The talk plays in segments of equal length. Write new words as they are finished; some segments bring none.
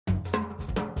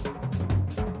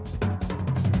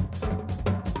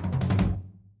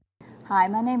Hi,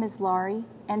 my name is Laurie,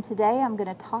 and today I'm going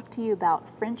to talk to you about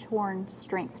French horn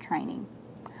strength training.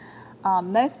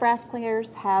 Most brass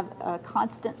players have a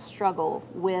constant struggle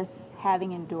with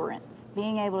having endurance,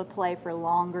 being able to play for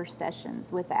longer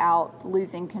sessions without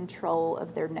losing control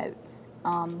of their notes.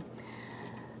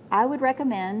 I would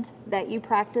recommend that you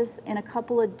practice in a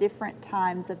couple of different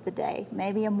times of the day,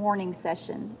 maybe a morning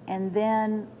session, and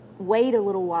then wait a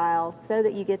little while so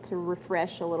that you get to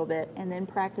refresh a little bit, and then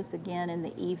practice again in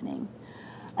the evening.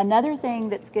 Another thing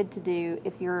that's good to do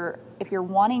if you're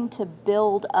wanting to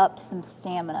build up some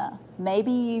stamina,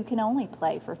 maybe you can only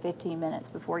play for 15 minutes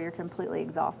before you're completely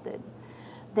exhausted.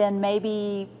 Then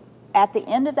maybe at the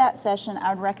end of that session,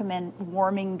 I would recommend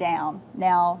warming down.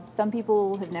 Now, some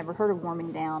people have never heard of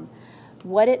warming down.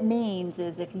 What it means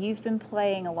is if you've been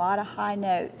playing a lot of high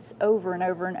notes over and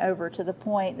over and over to the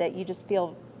point that you just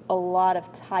feel a lot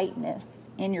of tightness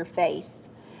in your face,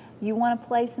 you want to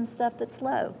play some stuff that's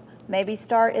low. Maybe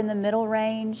start in the middle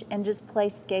range and just play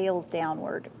scales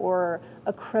downward or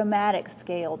a chromatic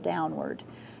scale downward.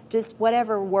 Just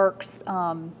whatever works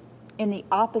in the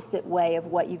opposite way of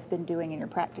what you've been doing in your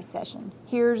practice session.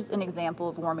 Here's an example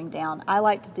of warming down. I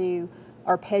like to do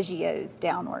arpeggios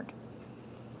downward.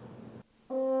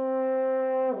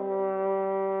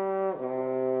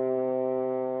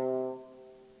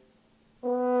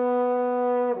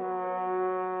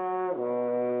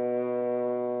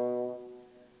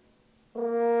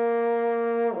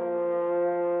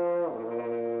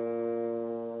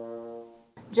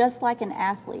 Just like an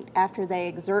athlete, after they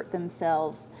exert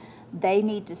themselves, they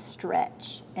need to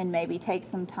stretch and maybe take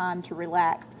some time to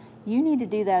relax. You need to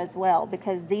do that as well,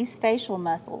 because these facial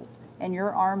muscles and your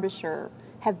embouchure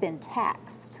have been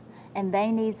taxed and they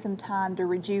need some time to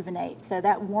rejuvenate. So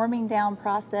that warming down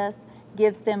process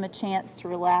gives them a chance to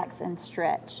relax and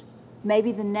stretch.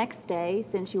 Maybe the next day,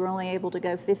 since you were only able to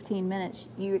go 15 minutes,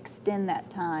 you extend that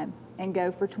time and go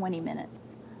for 20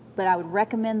 minutes. But I would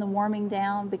recommend the warming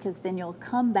down, because then you'll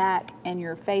come back and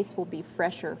your face will be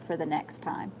fresher for the next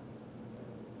time.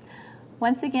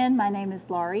 Once again, my name is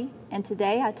Laurie, and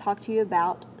today I talked to you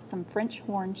about some French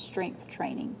horn strength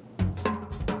training.